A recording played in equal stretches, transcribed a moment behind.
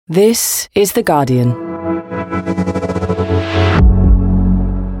This is The Guardian.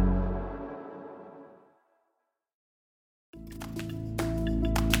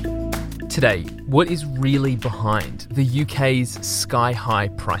 Today, what is really behind the UK's sky-high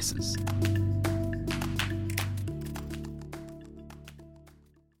prices?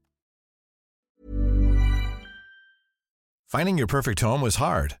 Finding your perfect home was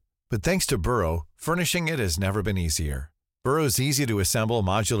hard, but thanks to Burrow, furnishing it has never been easier. Burrow's easy-to-assemble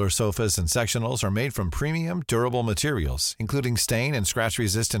modular sofas and sectionals are made from premium, durable materials, including stain and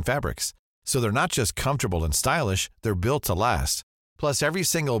scratch-resistant fabrics. So they're not just comfortable and stylish, they're built to last. Plus, every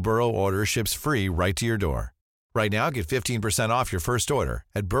single Burrow order ships free right to your door. Right now, get 15% off your first order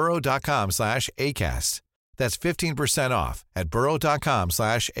at burrow.com/ACAST. That's 15% off at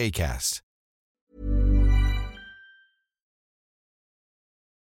burrow.com/ACAST.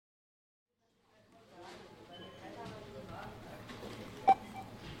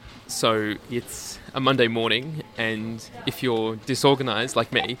 So it's a Monday morning, and if you're disorganised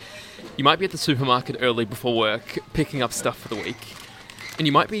like me, you might be at the supermarket early before work, picking up stuff for the week. And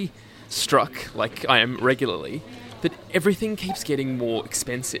you might be struck, like I am regularly, that everything keeps getting more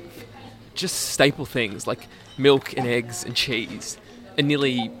expensive. Just staple things like milk and eggs and cheese, and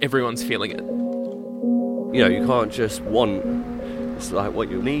nearly everyone's feeling it. You know, you can't just want, it's like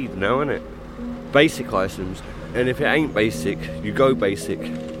what you need now, isn't it? Basic items. And if it ain't basic, you go basic.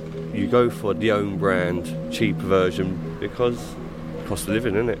 You go for the own brand, cheaper version, because cost of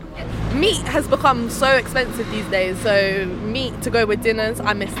living, isn't it? Meat has become so expensive these days, so meat to go with dinners,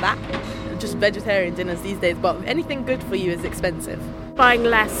 I miss that. Just vegetarian dinners these days, but anything good for you is expensive. Buying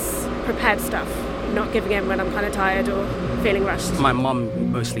less prepared stuff, not giving in when I'm kind of tired or feeling rushed. My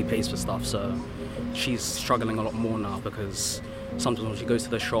mum mostly pays for stuff, so she's struggling a lot more now because sometimes when she goes to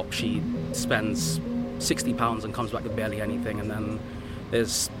the shop, she spends £60 and comes back with barely anything, and then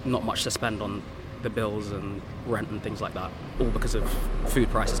there's not much to spend on the bills and rent and things like that, all because of food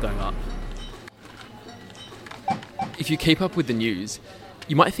prices going up. If you keep up with the news,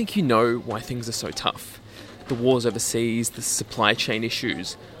 you might think you know why things are so tough. The wars overseas, the supply chain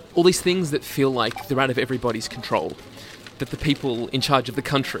issues, all these things that feel like they're out of everybody's control, that the people in charge of the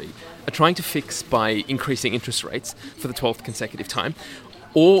country are trying to fix by increasing interest rates for the 12th consecutive time,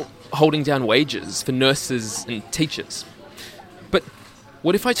 or holding down wages for nurses and teachers. But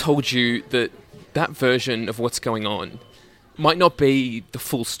what if I told you that that version of what's going on might not be the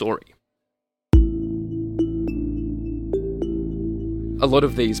full story? A lot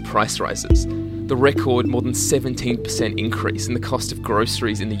of these price rises, the record more than 17% increase in the cost of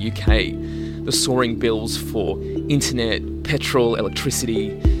groceries in the UK, the soaring bills for internet, petrol,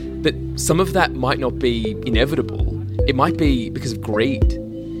 electricity, that some of that might not be inevitable. It might be because of greed.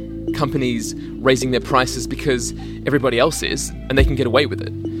 Companies raising their prices because everybody else is, and they can get away with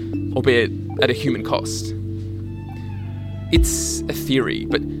it, albeit at a human cost. It's a theory,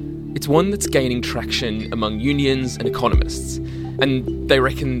 but it's one that's gaining traction among unions and economists, and they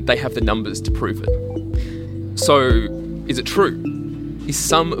reckon they have the numbers to prove it. So, is it true? Is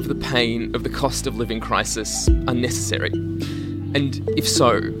some of the pain of the cost of living crisis unnecessary? And if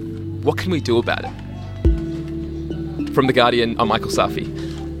so, what can we do about it? From The Guardian, I'm Michael Safi.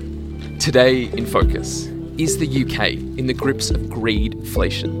 Today in Focus, is the UK in the grips of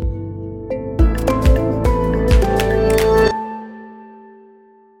greedflation?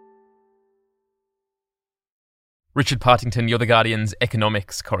 Richard Partington, you're The Guardian's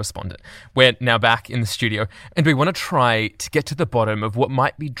economics correspondent. We're now back in the studio, and we want to try to get to the bottom of what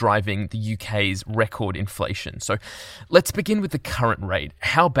might be driving the UK's record inflation. So let's begin with the current rate.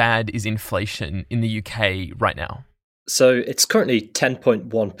 How bad is inflation in the UK right now? So it's currently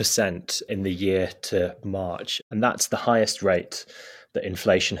 10.1% in the year to March, and that's the highest rate that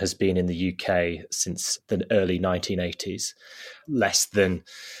inflation has been in the UK since the early 1980s. Less than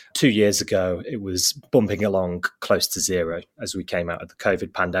 2 years ago, it was bumping along close to zero as we came out of the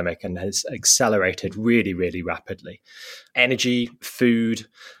COVID pandemic, and has accelerated really, really rapidly. Energy, food,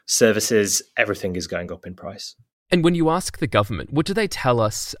 services, everything is going up in price. And when you ask the government, what do they tell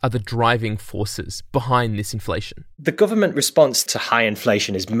us are the driving forces behind this inflation? The government response to high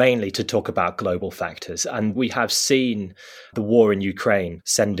inflation is mainly to talk about global factors. And we have seen the war in Ukraine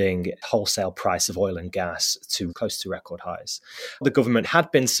sending wholesale price of oil and gas to close to record highs. The government had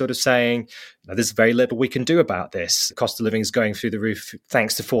been sort of saying, there's very little we can do about this. The cost of living is going through the roof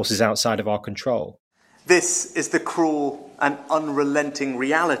thanks to forces outside of our control. This is the cruel and unrelenting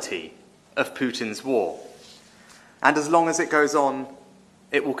reality of Putin's war. And as long as it goes on,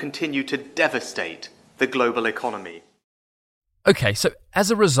 it will continue to devastate the global economy. Okay, so as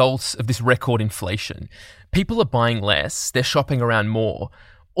a result of this record inflation, people are buying less, they're shopping around more.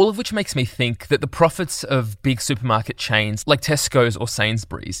 All of which makes me think that the profits of big supermarket chains like Tesco's or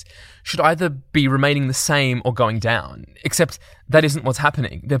Sainsbury's should either be remaining the same or going down, except that isn't what's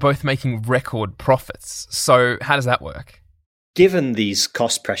happening. They're both making record profits. So how does that work? Given these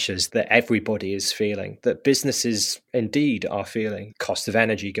cost pressures that everybody is feeling, that businesses indeed are feeling, cost of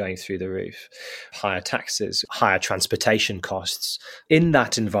energy going through the roof, higher taxes, higher transportation costs, in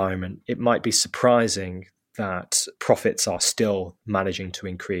that environment, it might be surprising that profits are still managing to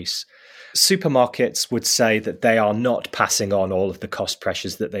increase. Supermarkets would say that they are not passing on all of the cost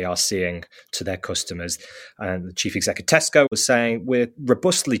pressures that they are seeing to their customers. And the chief executive Tesco was saying, we're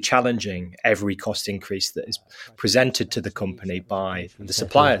robustly challenging every cost increase that is presented to the company by the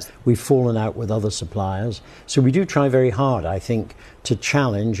suppliers. We've fallen out with other suppliers. So we do try very hard, I think, to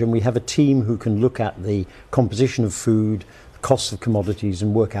challenge. And we have a team who can look at the composition of food, costs of commodities,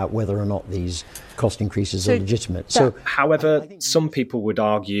 and work out whether or not these cost increases are legitimate. However, some people would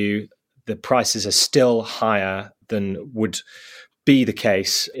argue the prices are still higher than would be the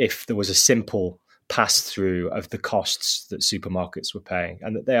case if there was a simple pass-through of the costs that supermarkets were paying,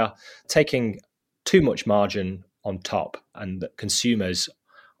 and that they are taking too much margin on top, and that consumers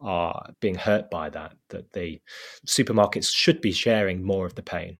are being hurt by that the supermarkets should be sharing more of the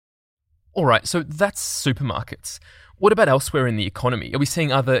pain. All right, so that's supermarkets. What about elsewhere in the economy? Are we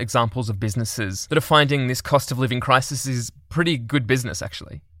seeing other examples of businesses that are finding this cost of living crisis is pretty good business,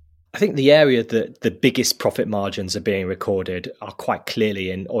 actually? I think the area that the biggest profit margins are being recorded are quite clearly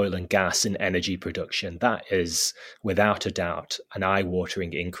in oil and gas and energy production. That is, without a doubt, an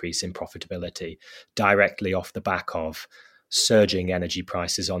eye-watering increase in profitability directly off the back of surging energy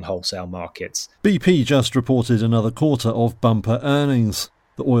prices on wholesale markets. BP just reported another quarter of bumper earnings.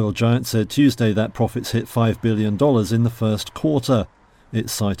 The oil giant said Tuesday that profits hit $5 billion in the first quarter. It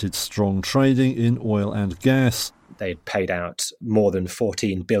cited strong trading in oil and gas. They'd paid out more than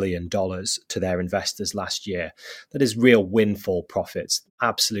 $14 billion to their investors last year. That is real windfall profits,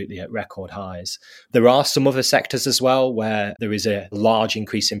 absolutely at record highs. There are some other sectors as well where there is a large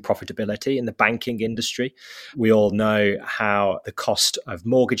increase in profitability in the banking industry. We all know how the cost of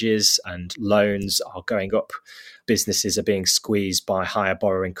mortgages and loans are going up. Businesses are being squeezed by higher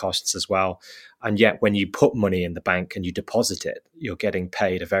borrowing costs as well. And yet when you put money in the bank and you deposit it, you're getting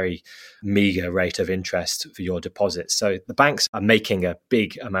paid a very meager rate of interest for your deposits. So the banks are making a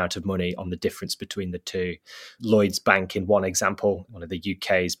big amount of money on the difference between the two. Lloyds Bank, in one example, one of the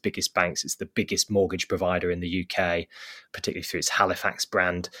UK's biggest banks, it's the biggest mortgage provider in the UK, particularly through its Halifax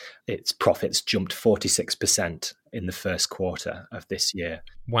brand. Its profits jumped 46% in the first quarter of this year.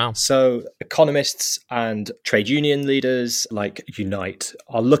 Wow. So economists and trade union leaders like Unite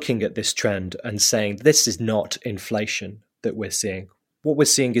are looking at this trend and saying this is not inflation that we're seeing. What we're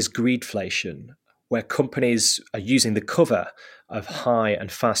seeing is greedflation, where companies are using the cover of high and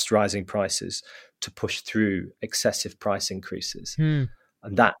fast rising prices to push through excessive price increases. And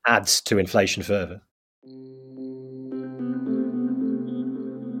that adds to inflation further.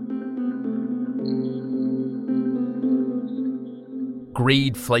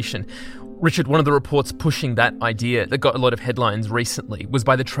 Greedflation. Richard, one of the reports pushing that idea that got a lot of headlines recently was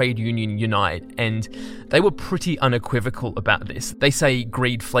by the trade union Unite, and they were pretty unequivocal about this. They say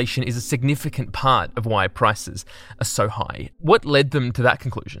greedflation is a significant part of why prices are so high. What led them to that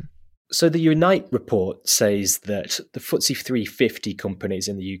conclusion? So the Unite report says that the FTSE 350 companies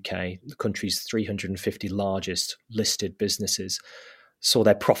in the UK, the country's 350 largest listed businesses, saw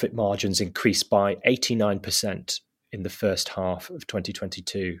their profit margins increase by 89% in the first half of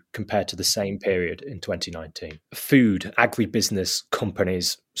 2022 compared to the same period in 2019. Food, agribusiness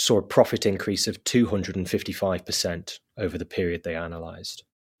companies saw a profit increase of 255% over the period they analysed.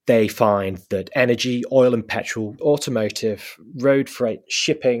 They find that energy, oil and petrol, automotive, road freight,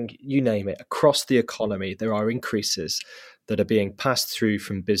 shipping, you name it, across the economy, there are increases that are being passed through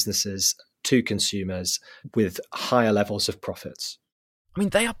from businesses to consumers with higher levels of profits. I mean,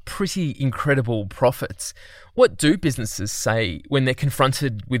 they are pretty incredible profits. What do businesses say when they're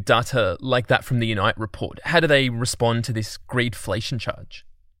confronted with data like that from the Unite report? How do they respond to this greedflation charge?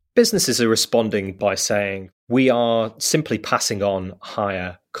 Businesses are responding by saying, we are simply passing on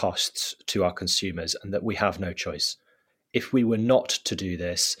higher costs to our consumers and that we have no choice. If we were not to do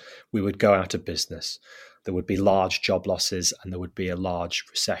this, we would go out of business. There would be large job losses and there would be a large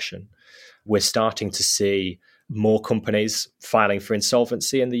recession. We're starting to see more companies filing for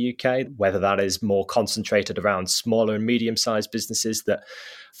insolvency in the UK, whether that is more concentrated around smaller and medium-sized businesses that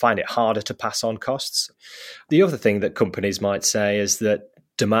find it harder to pass on costs. The other thing that companies might say is that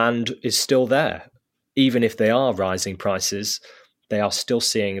demand is still there. Even if they are rising prices, they are still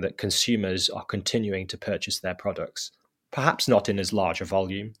seeing that consumers are continuing to purchase their products. Perhaps not in as large a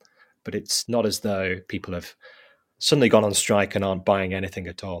volume, but it's not as though people have suddenly gone on strike and aren't buying anything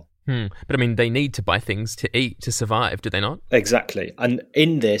at all. But I mean, they need to buy things to eat, to survive, do they not? Exactly. And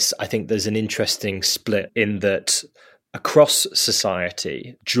in this, I think there's an interesting split in that across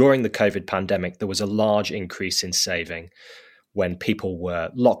society, during the COVID pandemic, there was a large increase in saving. When people were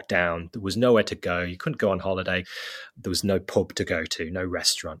locked down, there was nowhere to go. You couldn't go on holiday. There was no pub to go to, no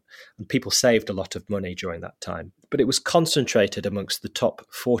restaurant. And people saved a lot of money during that time. But it was concentrated amongst the top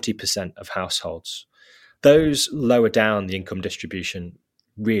 40% of households. Those lower down the income distribution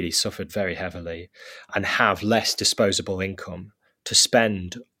really suffered very heavily and have less disposable income to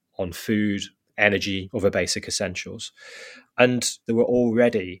spend on food, energy, other basic essentials. And there were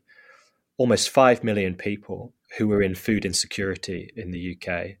already almost 5 million people who were in food insecurity in the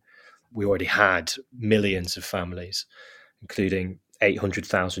UK. We already had millions of families, including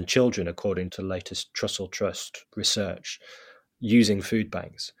 800,000 children, according to the latest Trussell Trust research, using food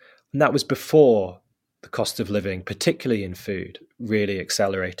banks. And that was before the cost of living, particularly in food, really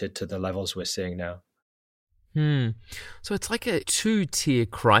accelerated to the levels we're seeing now. So it's like a two-tier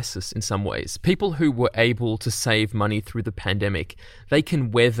crisis in some ways. People who were able to save money through the pandemic, they can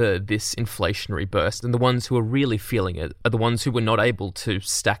weather this inflationary burst, and the ones who are really feeling it are the ones who were not able to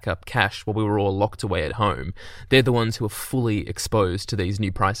stack up cash while we were all locked away at home. They're the ones who are fully exposed to these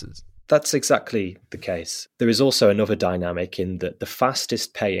new prices. That's exactly the case. There is also another dynamic in that the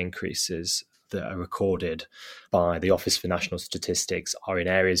fastest pay increases that are recorded by the Office for National Statistics are in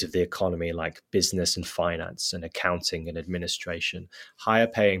areas of the economy like business and finance and accounting and administration. Higher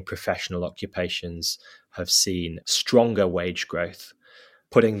paying professional occupations have seen stronger wage growth,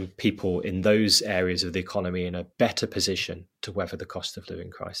 putting people in those areas of the economy in a better position to weather the cost of living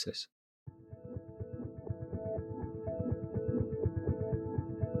crisis.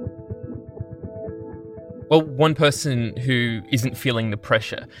 Well, one person who isn't feeling the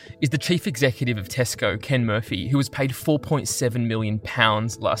pressure is the chief executive of Tesco, Ken Murphy, who was paid £4.7 million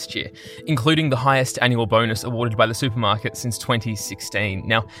last year, including the highest annual bonus awarded by the supermarket since 2016.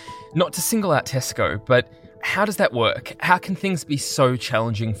 Now, not to single out Tesco, but how does that work? How can things be so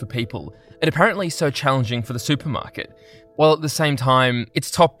challenging for people, and apparently so challenging for the supermarket, while at the same time, its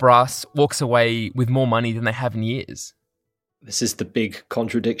top brass walks away with more money than they have in years? This is the big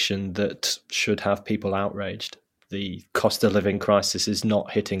contradiction that should have people outraged. The cost of living crisis is not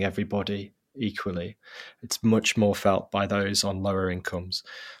hitting everybody equally. It's much more felt by those on lower incomes,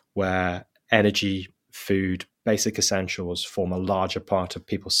 where energy, food, basic essentials form a larger part of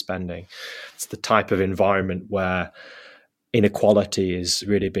people's spending. It's the type of environment where inequality is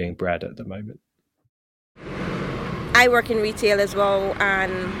really being bred at the moment. I work in retail as well,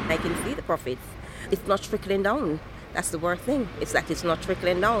 and I can see the profits. It's not trickling down. That's the worst thing. It's like it's not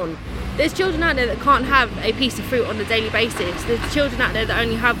trickling down. There's children out there that can't have a piece of fruit on a daily basis. There's children out there that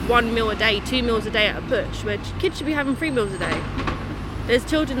only have 1 meal a day, 2 meals a day at a push, where kids should be having 3 meals a day. There's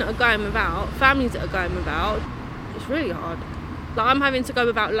children that are going without, families that are going without. It's really hard. Like, I'm having to go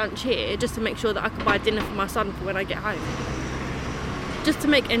without lunch here just to make sure that I can buy dinner for my son for when I get home. Just to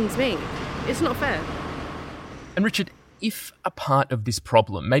make ends meet. It's not fair. And Richard, if a part of this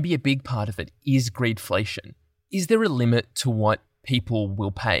problem, maybe a big part of it, is greedflation, is there a limit to what people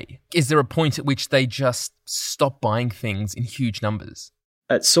will pay? Is there a point at which they just stop buying things in huge numbers?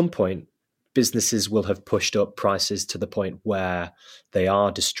 At some point, businesses will have pushed up prices to the point where they are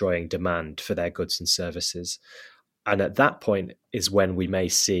destroying demand for their goods and services. And at that point is when we may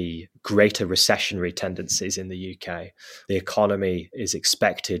see greater recessionary tendencies in the UK. The economy is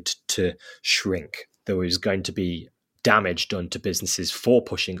expected to shrink. There is going to be damage done to businesses for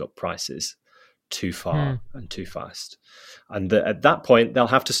pushing up prices too far and too fast. And at that point, they'll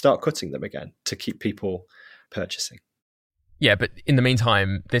have to start cutting them again to keep people purchasing. Yeah, but in the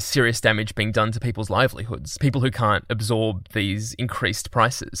meantime, there's serious damage being done to people's livelihoods, people who can't absorb these increased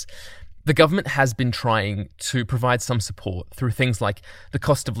prices. The government has been trying to provide some support through things like the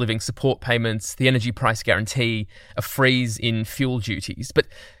cost of living support payments, the energy price guarantee, a freeze in fuel duties. But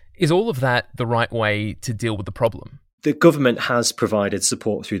is all of that the right way to deal with the problem? The government has provided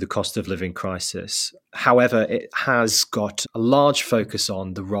support through the cost of living crisis. However, it has got a large focus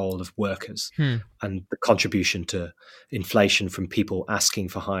on the role of workers and the contribution to inflation from people asking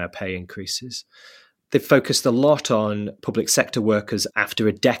for higher pay increases. They've focused a lot on public sector workers after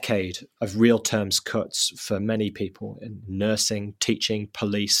a decade of real terms cuts for many people in nursing, teaching,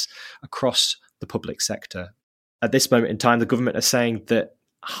 police, across the public sector. At this moment in time, the government are saying that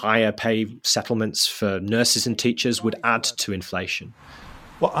higher pay settlements for nurses and teachers would add to inflation.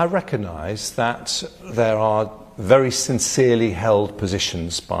 Well, I recognise that there are very sincerely held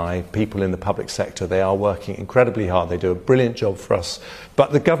positions by people in the public sector. They are working incredibly hard. They do a brilliant job for us.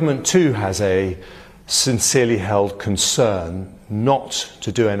 But the government too has a sincerely held concern not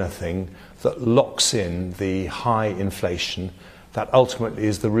to do anything that locks in the high inflation that ultimately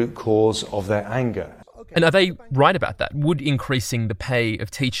is the root cause of their anger. And are they right about that? Would increasing the pay of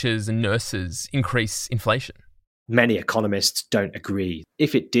teachers and nurses increase inflation? Many economists don't agree.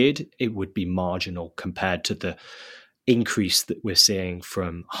 If it did, it would be marginal compared to the increase that we're seeing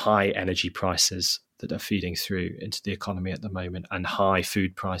from high energy prices that are feeding through into the economy at the moment and high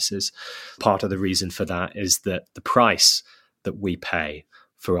food prices. Part of the reason for that is that the price that we pay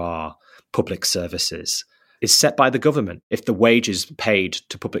for our public services is set by the government. If the wages paid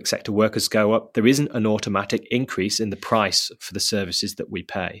to public sector workers go up, there isn't an automatic increase in the price for the services that we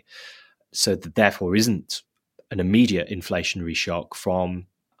pay. So that therefore isn't an immediate inflationary shock from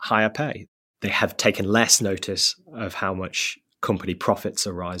higher pay. They have taken less notice of how much company profits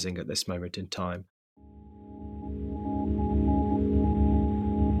are rising at this moment in time.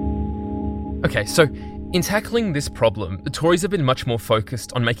 Okay, so in tackling this problem, the Tories have been much more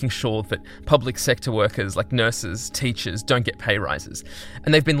focused on making sure that public sector workers like nurses, teachers don't get pay rises.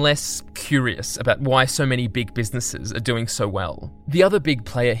 And they've been less curious about why so many big businesses are doing so well. The other big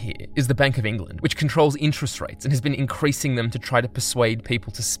player here is the Bank of England, which controls interest rates and has been increasing them to try to persuade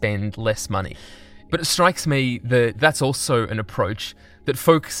people to spend less money. But it strikes me that that's also an approach that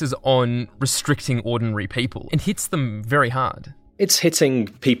focuses on restricting ordinary people and hits them very hard. It's hitting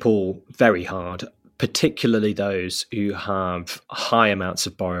people very hard, particularly those who have high amounts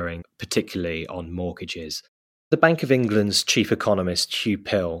of borrowing, particularly on mortgages. The Bank of England's chief economist, Hugh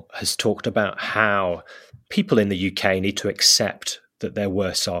Pill, has talked about how people in the UK need to accept that they're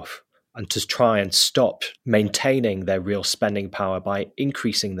worse off and to try and stop maintaining their real spending power by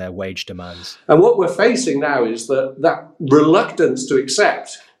increasing their wage demands. And what we're facing now is that reluctance to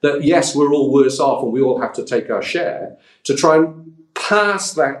accept that, yes, we're all worse off and we all have to take our share, to try and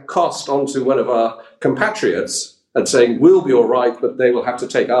pass that cost onto one of our compatriots and saying, we'll be all right, but they will have to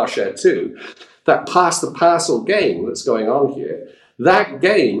take our share too. That pass the parcel game that's going on here, that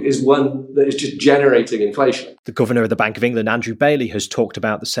game is one that is just generating inflation. The Governor of the Bank of England, Andrew Bailey, has talked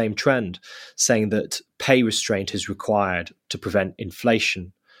about the same trend, saying that pay restraint is required to prevent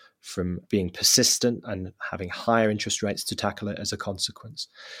inflation from being persistent and having higher interest rates to tackle it as a consequence.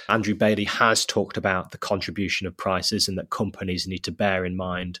 Andrew Bailey has talked about the contribution of prices and that companies need to bear in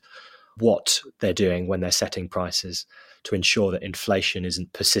mind what they're doing when they're setting prices to ensure that inflation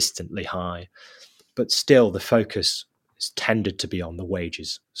isn't persistently high. But still, the focus has tended to be on the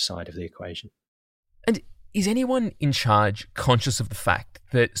wages side of the equation. And is anyone in charge conscious of the fact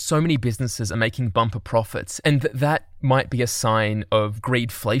that so many businesses are making bumper profits and that might be a sign of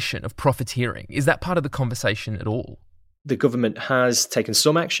greedflation, of profiteering? Is that part of the conversation at all? The government has taken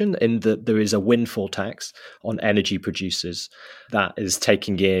some action in that there is a windfall tax on energy producers that is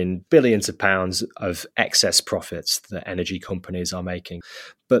taking in billions of pounds of excess profits that energy companies are making.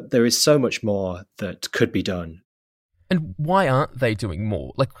 But there is so much more that could be done. And why aren't they doing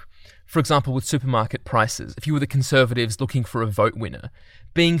more? Like, for example, with supermarket prices, if you were the Conservatives looking for a vote winner,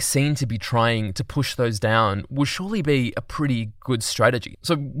 being seen to be trying to push those down would surely be a pretty good strategy.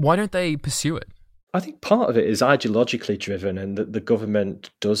 So why don't they pursue it? I think part of it is ideologically driven and that the government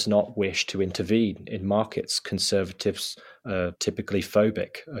does not wish to intervene in markets. Conservatives are typically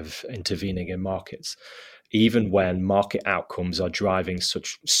phobic of intervening in markets, even when market outcomes are driving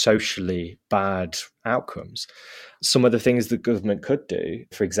such socially bad outcomes. Some of the things the government could do,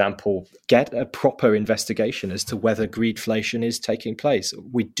 for example, get a proper investigation as to whether greedflation is taking place.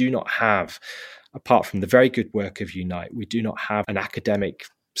 We do not have, apart from the very good work of Unite, we do not have an academic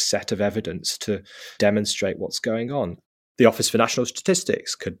set of evidence to demonstrate what's going on. The Office for National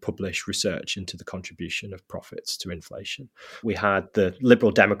Statistics could publish research into the contribution of profits to inflation. We had the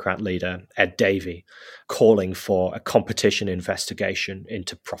Liberal Democrat leader, Ed Davey, calling for a competition investigation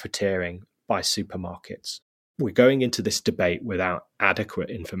into profiteering by supermarkets. We're going into this debate without adequate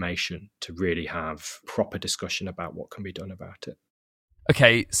information to really have proper discussion about what can be done about it.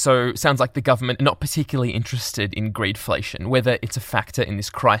 Okay, so sounds like the government are not particularly interested in greedflation, whether it's a factor in this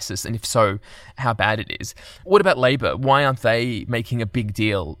crisis, and if so, how bad it is. What about Labor? Why aren't they making a big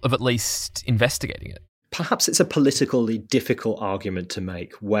deal of at least investigating it? Perhaps it's a politically difficult argument to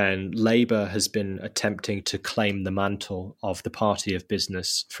make when Labour has been attempting to claim the mantle of the party of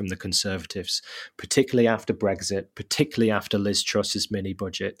business from the Conservatives, particularly after Brexit, particularly after Liz Truss's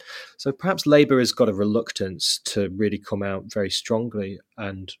mini-budget. So perhaps Labour has got a reluctance to really come out very strongly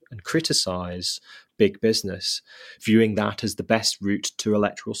and criticise big business, viewing that as the best route to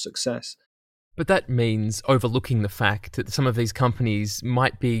electoral success. But that means overlooking the fact that some of these companies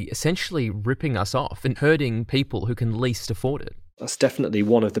might be essentially ripping us off and hurting people who can least afford it. That's definitely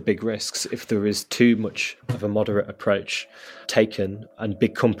one of the big risks if there is too much of a moderate approach taken and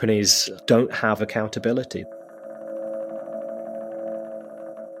big companies don't have accountability.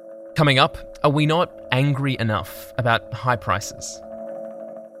 Coming up, are we not angry enough about high prices?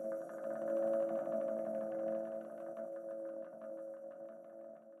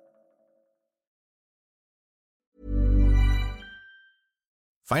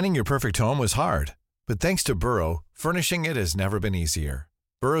 Finding your perfect home was hard, but thanks to Burrow, furnishing it has never been easier.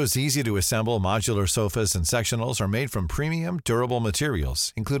 Burrow's easy-to-assemble modular sofas and sectionals are made from premium, durable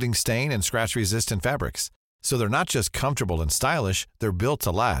materials, including stain and scratch-resistant fabrics. So they're not just comfortable and stylish, they're built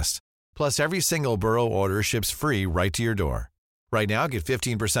to last. Plus, every single Burrow order ships free right to your door. Right now, get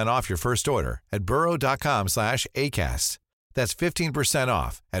 15% off your first order at burrow.com/ACAST. That's 15%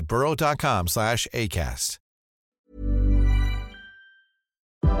 off at burrow.com/ACAST.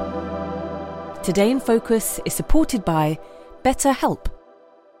 Today in Focus is supported by BetterHelp.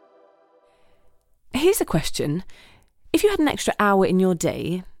 Here's a question. If you had an extra hour in your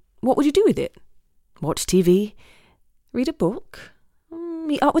day, what would you do with it? Watch TV? Read a book?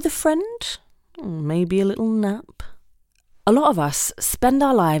 Meet up with a friend? Maybe a little nap? A lot of us spend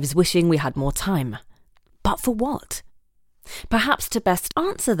our lives wishing we had more time. But for what? Perhaps to best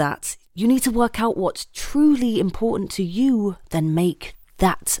answer that, you need to work out what's truly important to you, then make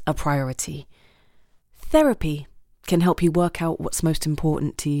that a priority. Therapy can help you work out what's most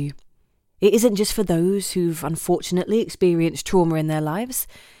important to you. It isn't just for those who've unfortunately experienced trauma in their lives.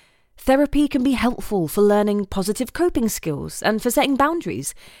 Therapy can be helpful for learning positive coping skills and for setting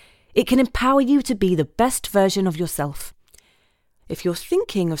boundaries. It can empower you to be the best version of yourself. If you're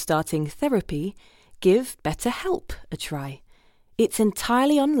thinking of starting therapy, give BetterHelp a try. It's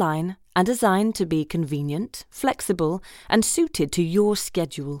entirely online and designed to be convenient, flexible, and suited to your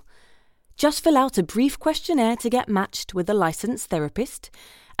schedule. Just fill out a brief questionnaire to get matched with a licensed therapist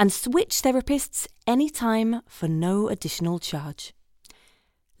and switch therapists anytime for no additional charge.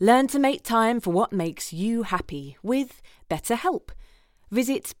 Learn to make time for what makes you happy with BetterHelp.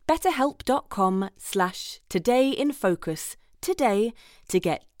 Visit betterhelp.com/todayinfocus today to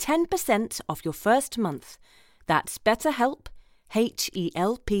get 10% off your first month. That's BetterHelp,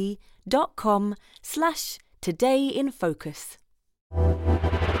 HELP.com/todayinfocus.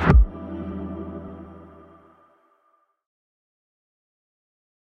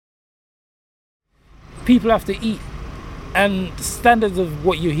 People have to eat, and the standards of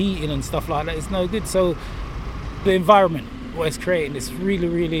what you're eating and stuff like that is no good. So the environment, what it's creating, is really,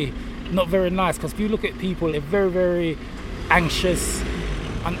 really not very nice, because if you look at people, they're very, very anxious,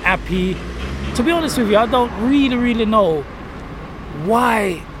 unhappy. To be honest with you, I don't really know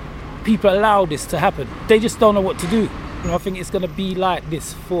why people allow this to happen. They just don't know what to do. I think it's going to be like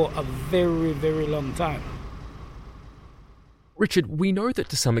this for a very, very long time. Richard, we know that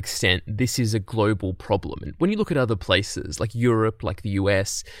to some extent this is a global problem. And when you look at other places like Europe, like the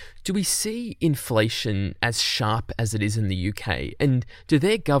US, do we see inflation as sharp as it is in the UK? And do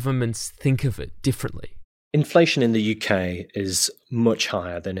their governments think of it differently? Inflation in the UK is much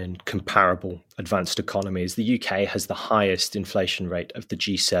higher than in comparable advanced economies. The UK has the highest inflation rate of the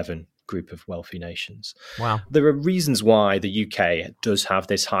G7 group of wealthy nations. Wow. There are reasons why the UK does have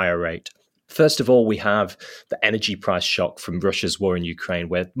this higher rate. First of all, we have the energy price shock from Russia's war in Ukraine.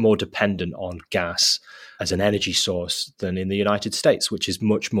 We're more dependent on gas as an energy source than in the United States, which is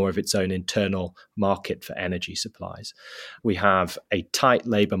much more of its own internal market for energy supplies. We have a tight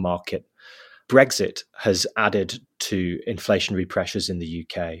labour market. Brexit has added to inflationary pressures in the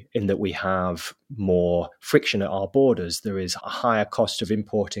UK in that we have more friction at our borders. There is a higher cost of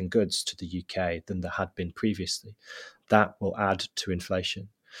importing goods to the UK than there had been previously. That will add to inflation.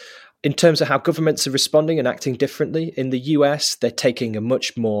 In terms of how governments are responding and acting differently, in the US, they're taking a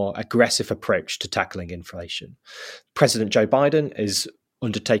much more aggressive approach to tackling inflation. President Joe Biden is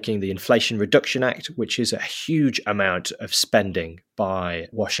undertaking the Inflation Reduction Act, which is a huge amount of spending by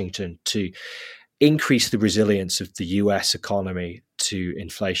Washington to increase the resilience of the US economy to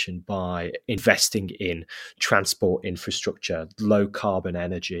inflation by investing in transport infrastructure, low carbon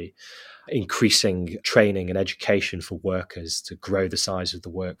energy, increasing training and education for workers to grow the size of the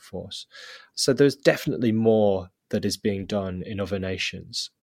workforce. So there's definitely more that is being done in other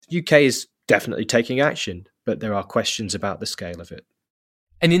nations. The UK is definitely taking action, but there are questions about the scale of it.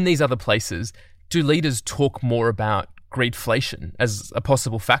 And in these other places, do leaders talk more about greedflation as a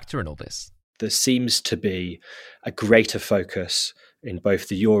possible factor in all this? There seems to be a greater focus in both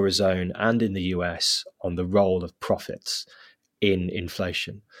the Eurozone and in the US on the role of profits in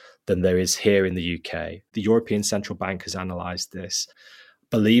inflation. than there is here in the UK. The European Central Bank has analysed this,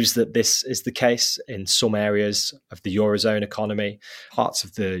 believes that this is the case in some areas of the Eurozone economy. Parts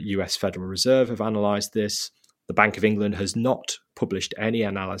of the US Federal Reserve have analysed this. The Bank of England has not published any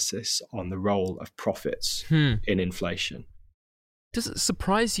analysis on the role of profits in inflation. Does it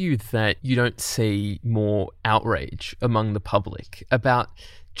surprise you that you don't see more outrage among the public about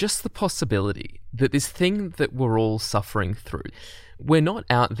just the possibility that this thing that we're all suffering through, we're not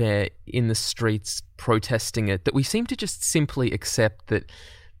out there in the streets protesting it, that we seem to just simply accept that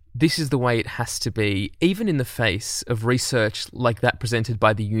this is the way it has to be, even in the face of research like that presented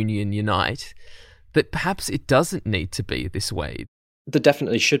by the union Unite, that perhaps it doesn't need to be this way? There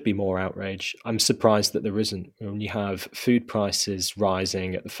definitely should be more outrage. I'm surprised that there isn't. When you have food prices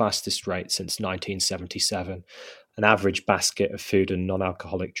rising at the fastest rate since 1977, an average basket of food and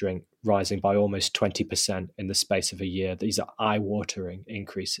non-alcoholic drink rising by almost 20% in the space of a year. These are eye-watering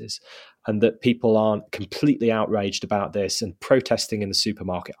increases. And that people aren't completely outraged about this and protesting in the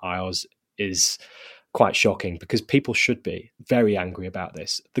supermarket aisles is quite shocking, because people should be very angry about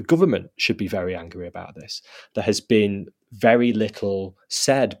this. The government should be very angry about this. There has been very little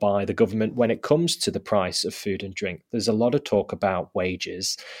said by the government when it comes to the price of food and drink. There's a lot of talk about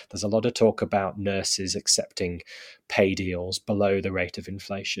wages. There's a lot of talk about nurses accepting pay deals below the rate of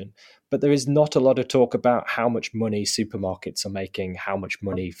inflation. But there is not a lot of talk about how much money supermarkets are making, how much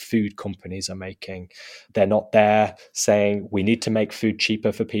money food companies are making. They're not there saying we need to make food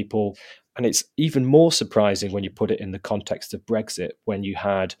cheaper for people. And it's even more surprising when you put it in the context of Brexit, when you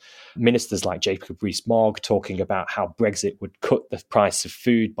had ministers like Jacob Rees-Mogg talking about how Brexit would cut the price of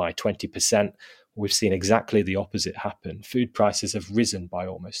food by 20%. We've seen exactly the opposite happen. Food prices have risen by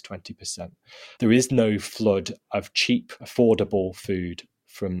almost 20%. There is no flood of cheap, affordable food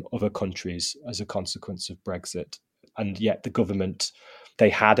from other countries as a consequence of Brexit. And yet the government, they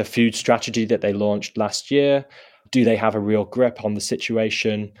had a food strategy that they launched last year. Do they have a real grip on the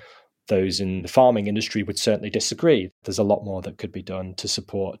situation? Those in the farming industry would certainly disagree. There's a lot more that could be done to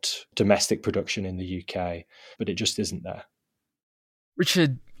support domestic production in the UK, but it just isn't there.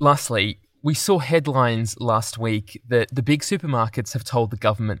 Richard, lastly, we saw headlines last week that the big supermarkets have told the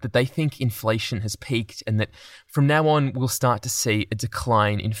government that they think inflation has peaked and that from now on we'll start to see a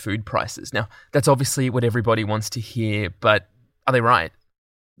decline in food prices. Now, that's obviously what everybody wants to hear, but are they right?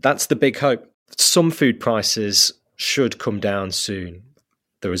 That's the big hope. Some food prices should come down soon.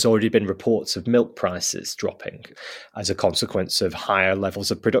 There has already been reports of milk prices dropping as a consequence of higher levels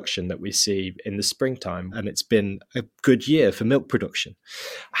of production that we see in the springtime, and it's been a good year for milk production.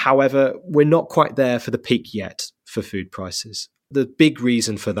 However, we're not quite there for the peak yet for food prices. The big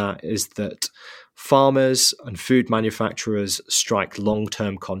reason for that is that farmers and food manufacturers strike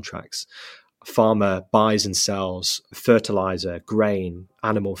long-term contracts. A farmer buys and sells fertilizer, grain,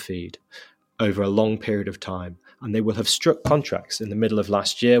 animal feed over a long period of time. And they will have struck contracts in the middle of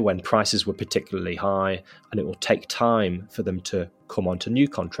last year when prices were particularly high, and it will take time for them to come onto new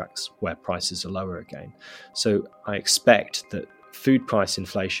contracts where prices are lower again. So I expect that food price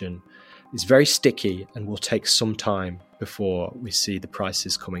inflation is very sticky and will take some time before we see the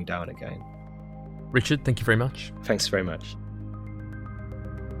prices coming down again. Richard, thank you very much. Thanks very much.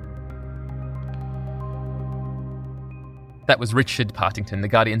 That was Richard Partington, The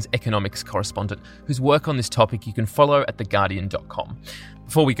Guardian's economics correspondent, whose work on this topic you can follow at theguardian.com.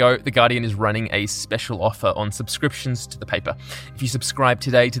 Before we go, The Guardian is running a special offer on subscriptions to the paper. If you subscribe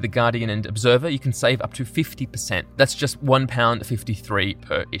today to The Guardian and Observer, you can save up to 50%. That's just £1.53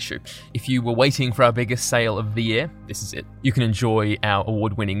 per issue. If you were waiting for our biggest sale of the year, this is it. You can enjoy our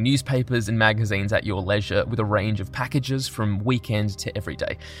award-winning newspapers and magazines at your leisure with a range of packages from weekend to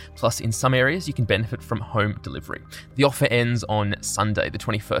everyday. Plus, in some areas, you can benefit from home delivery. The offer ends on Sunday, the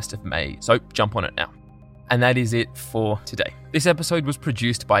 21st of May, so jump on it now. And that is it for today. This episode was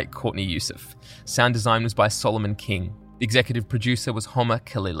produced by Courtney Youssef. Sound design was by Solomon King. The executive producer was Homer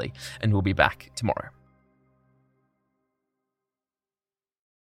Khalili, and we'll be back tomorrow.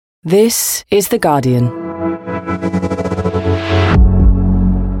 This is The Guardian.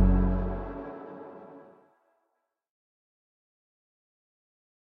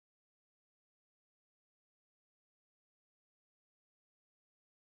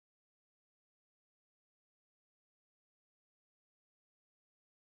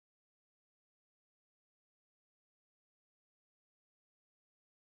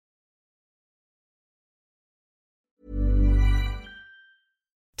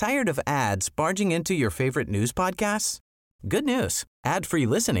 Tired of ads barging into your favorite news podcasts? Good news. Ad-free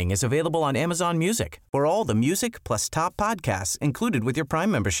listening is available on Amazon Music for all the music plus top podcasts included with your Prime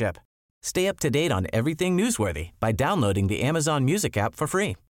membership. Stay up to date on everything newsworthy by downloading the Amazon Music app for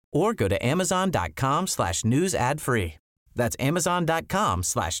free or go to amazon.com/news ad free. That's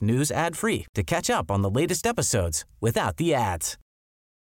amazon.com/news ad free to catch up on the latest episodes without the ads.